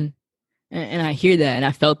 Definitely, man. And I hear that and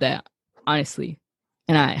I felt that, honestly.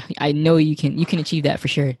 And I know you can achieve that for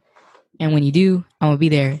sure. And when you do, I'm gonna be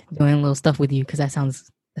there doing a little stuff with you because that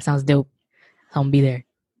sounds dope. I'm gonna be there.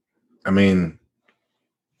 I mean,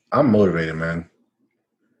 I'm motivated, man,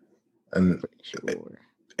 and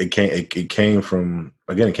it came from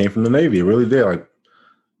the Navy. It really did. Like,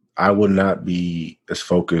 I would not be as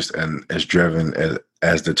focused and as driven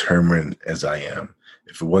as determined as I am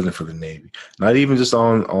if it wasn't for the Navy. Not even just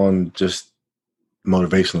on just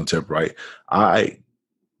motivational tip, right? I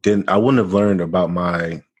wouldn't have learned about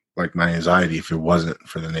my anxiety if it wasn't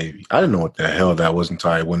for the Navy. I didn't know what the hell that was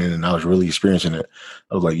until I went in and I was really experiencing it.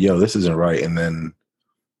 I was like, yo, this isn't right. And then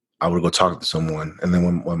I would go talk to someone. And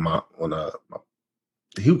then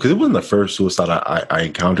because it wasn't the first suicide I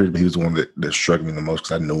encountered, but he was the one that struck me the most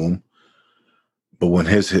because I knew him. But when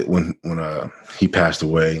he passed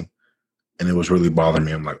away and it was really bothering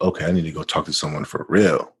me, I'm like, okay, I need to go talk to someone for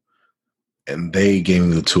real. And they gave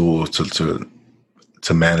me the tools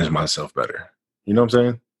to manage myself better. You know what I'm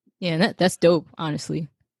saying? Yeah, that's dope, honestly.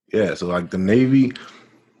 Yeah, so like the Navy,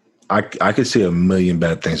 I could say a million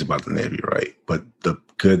bad things about the Navy, right? But the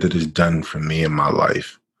good that is done for me in my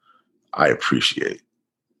life, I appreciate.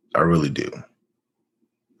 I really do.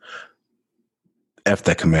 F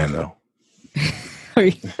that commando.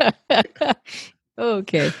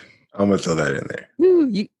 Okay. I'm gonna throw that in there.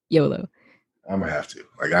 Woo, YOLO. I'm gonna have to.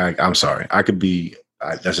 Like, I'm sorry. I could be.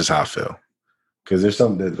 That's just how I feel. Because there's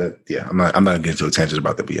something that I'm not getting into a tangent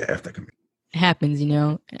about the BAF that can be. It happens, you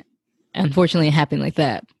know. Unfortunately, it happened like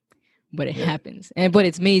that, but it happens, but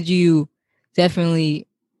it's made you definitely,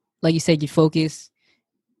 like you said, you focus.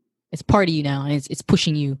 It's part of you now, and it's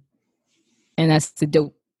pushing you, and that's a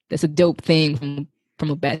dope thing from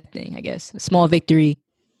a bad thing, I guess. A small victory.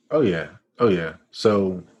 Oh yeah.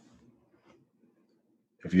 So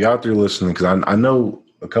if you're out there listening, because I know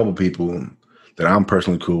a couple people that I'm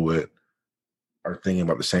personally cool with are thinking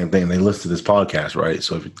about the same thing. They listen to this podcast, right?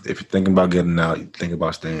 So if you're thinking about getting out, you think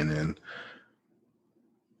about staying in,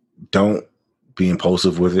 don't be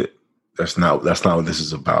impulsive with it. That's not what this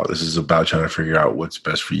is about. This is about trying to figure out what's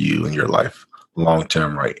best for you in your life long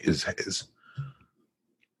term, right? Is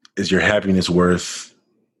your happiness worth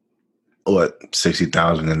what,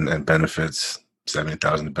 60,000 in benefits,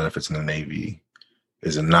 70,000 in benefits in the Navy?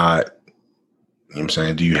 Is it not? You know what I'm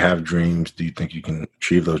saying? Do you have dreams? Do you think you can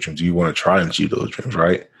achieve those dreams? Do you want to try and achieve those dreams,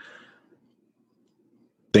 right?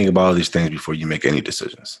 Think about all these things before you make any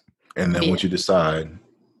decisions. And then once you decide,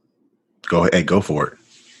 go for it.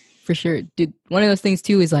 For sure. Dude, one of those things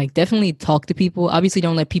too is like definitely talk to people. Obviously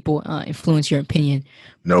don't let people influence your opinion.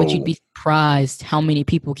 No. But you'd be surprised how many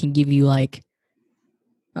people can give you like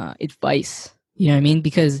advice. You know what I mean?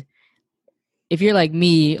 Because if you're like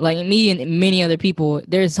me and many other people,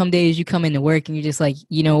 there's some days you come into work and you're just like,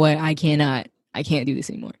 you know what, I can't do this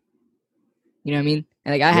anymore. You know what I mean?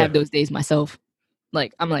 And like I have those days myself.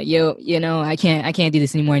 Like I'm like, yo, you know, I can't do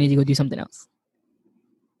this anymore. I need to go do something else.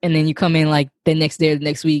 And then you come in like the next day or the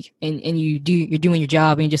next week and you're doing your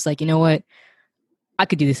job and you're just like, you know what, I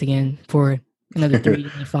could do this again for another 3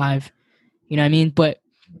 to 5. You know what I mean? But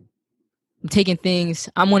I'm taking things.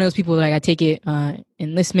 I'm one of those people that I take it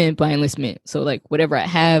enlistment by enlistment. So like whatever I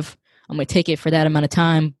have, I'm gonna take it for that amount of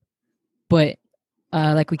time. But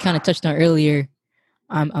like we kind of touched on earlier,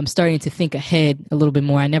 I'm starting to think ahead a little bit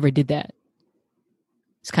more. I never did that.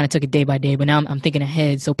 Just kind of took it day by day. But now I'm thinking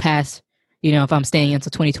ahead. So past, you know, if I'm staying until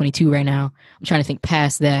 2022 right now, I'm trying to think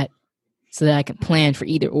past that so that I can plan for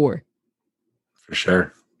either or. For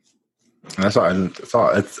sure. And that's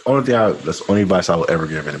the only advice I will ever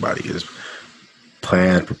give anybody is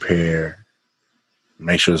plan, prepare,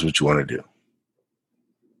 make sure that's what you want to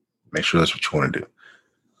do.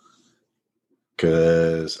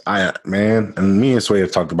 Because and me and Sway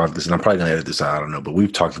have talked about this, and I'm probably gonna edit this out, I don't know, but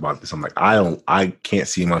we've talked about this. I'm like, I can't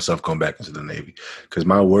see myself going back into the Navy because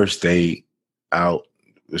my worst day out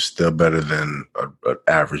is still better than an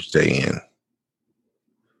average day in.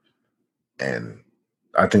 And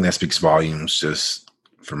I think that speaks volumes just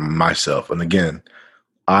for myself. And again,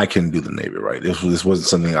 I couldn't do the Navy, right? This wasn't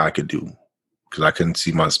something I could do because I couldn't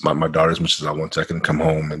see my daughter as much as I want to. I couldn't come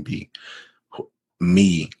home and be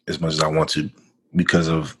me as much as I want to because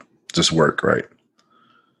of just work, right?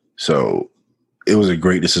 So it was a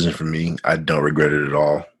great decision for me. I don't regret it at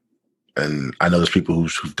all. And I know there's people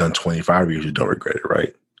who've done 25 years who don't regret it,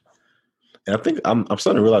 right? And I think I'm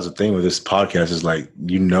starting to realize the thing with this podcast is like, if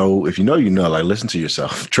you know, like listen to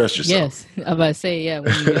yourself, trust yourself. Yes, I'm about to say, yeah,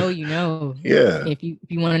 when you know, you know. Yeah. If you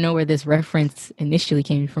want to know where this reference initially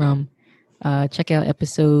came from, check out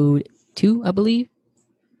episode 2, I believe.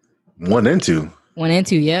 1 and 2. 1 and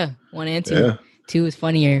 2, yeah. 1 and 2. Yeah. 2 is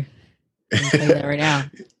funnier. I'm telling you that right now.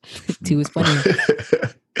 2 is funnier.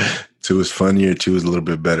 Two is funnier. Two is a little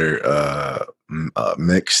bit better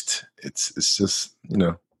mixed. It's just,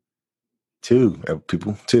 two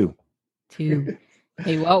people. Two.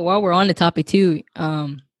 Hey, while we're on the topic too,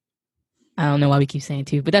 I don't know why we keep saying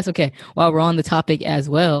two, but that's okay. While we're on the topic as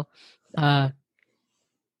well,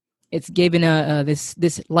 it's given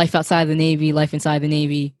this life outside the Navy, life inside the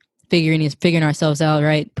Navy, figuring ourselves out,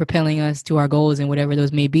 right? Propelling us to our goals and whatever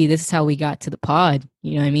those may be. This is how we got to the pod.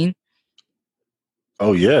 You know what I mean?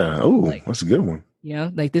 Oh yeah. Oh, that's a good one.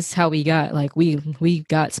 This is how we got, we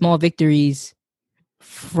got small victories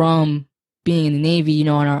from being in the Navy,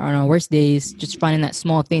 on our worst days, just finding that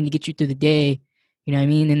small thing to get you through the day. You know what I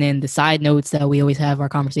mean? And then the side notes that we always have our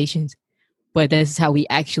conversations. But this is how we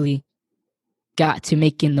actually got to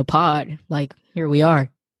making the pod. Here we are.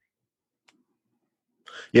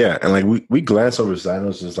 Yeah, and we glance over side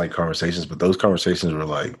notes as conversations, but those conversations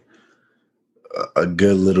were a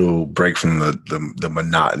good little break from the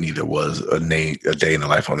monotony that was a day in the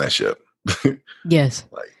life on that ship. Yes.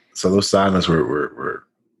 So those side notes were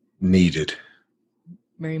needed.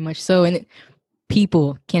 Very much so. And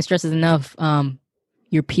people, can't stress it enough,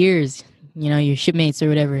 your peers, your shipmates or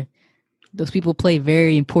whatever, those people play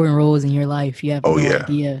very important roles in your life. You have no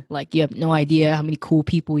idea. You have no idea how many cool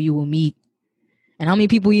people you will meet and how many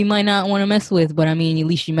people you might not want to mess with. But I mean, at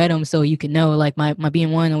least you met them so you can know. My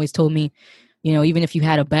BN1 always told me, even if you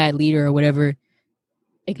had a bad leader or whatever,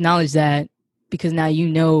 acknowledge that, because now you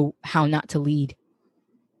know how not to lead.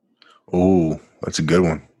 Oh, that's a good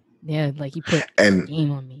one. Yeah, you put a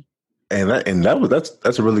game on me. And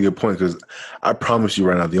that's a really good point, because I promise you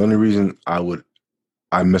right now, the only reason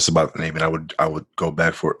I miss about the Navy and I would go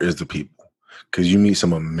back for is the people, because you meet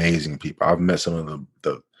some amazing people. I've met some of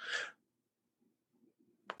the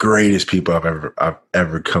greatest people I've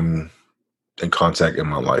ever come in contact in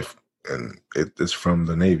my life, and it's from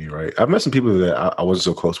the Navy, right? I've met some people that I wasn't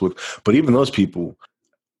so close with, but even those people,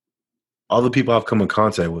 all the people I've come in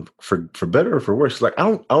contact with, for better or for worse, I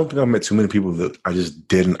don't think I've met too many people that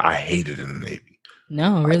I hated in the Navy.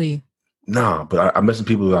 No, really. Nah, but I met some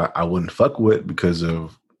people that I wouldn't fuck with because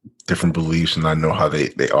of different beliefs, and I know how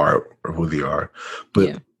they are or who they are.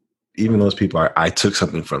 But even those people, I took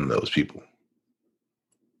something from those people.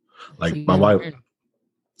 My wife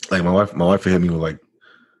would hit me with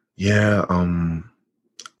yeah,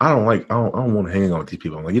 I don't want to hang out with these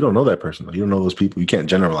people. I'm like, you don't know that person. You don't know those people. You can't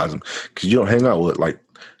generalize them, because you don't hang out with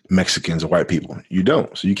Mexicans or white people. You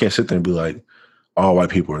don't. So you can't sit there and be like, all white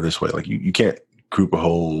people are this way. You can't group a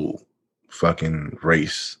whole fucking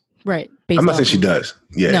race. Right. I'm not saying she does.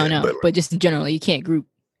 Yeah. No. But just in general, you can't group.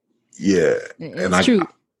 Yeah. It's true.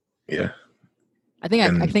 Yeah. I think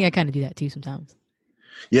I kind of do that too sometimes.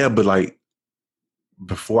 Yeah, but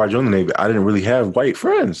before I joined the Navy, I didn't really have white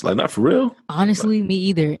friends. Not for real. Honestly, me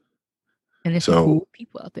either. And there's some cool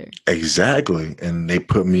people out there. Exactly. And they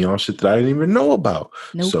put me on shit that I didn't even know about.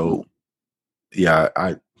 So, yeah,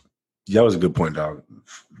 that was a good point, dog.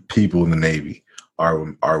 People in the Navy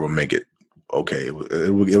will make it okay.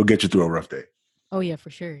 It will get you through a rough day. Oh, yeah,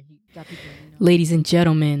 for sure. You got people, Ladies and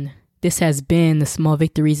gentlemen, this has been the Small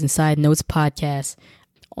Victories and Side Notes podcast.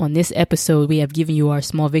 On this episode, we have given you our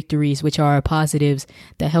small victories, which are our positives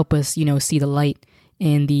that help us, see the light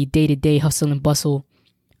in the day-to-day hustle and bustle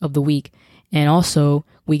of the week. And also,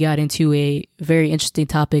 we got into a very interesting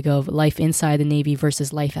topic of life inside the Navy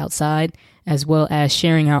versus life outside, as well as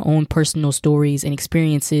sharing our own personal stories and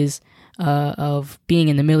experiences of being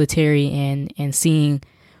in the military and seeing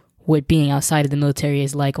what being outside of the military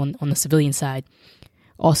is like on the civilian side.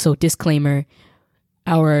 Also, disclaimer,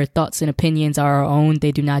 our thoughts and opinions are our own.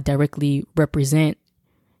 They do not directly represent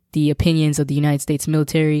the opinions of the United States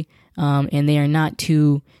military, and they are not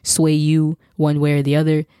to sway you one way or the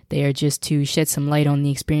other. They are just to shed some light on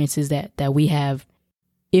the experiences that we have.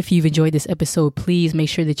 If you've enjoyed this episode, please make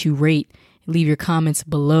sure that you rate, leave your comments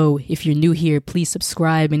below. If you're new here, please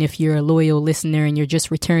subscribe. And if you're a loyal listener and you're just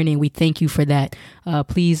returning, we thank you for that.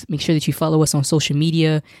 Please make sure that you follow us on social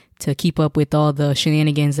media to keep up with all the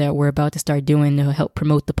shenanigans that we're about to start doing to help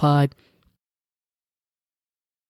promote the pod.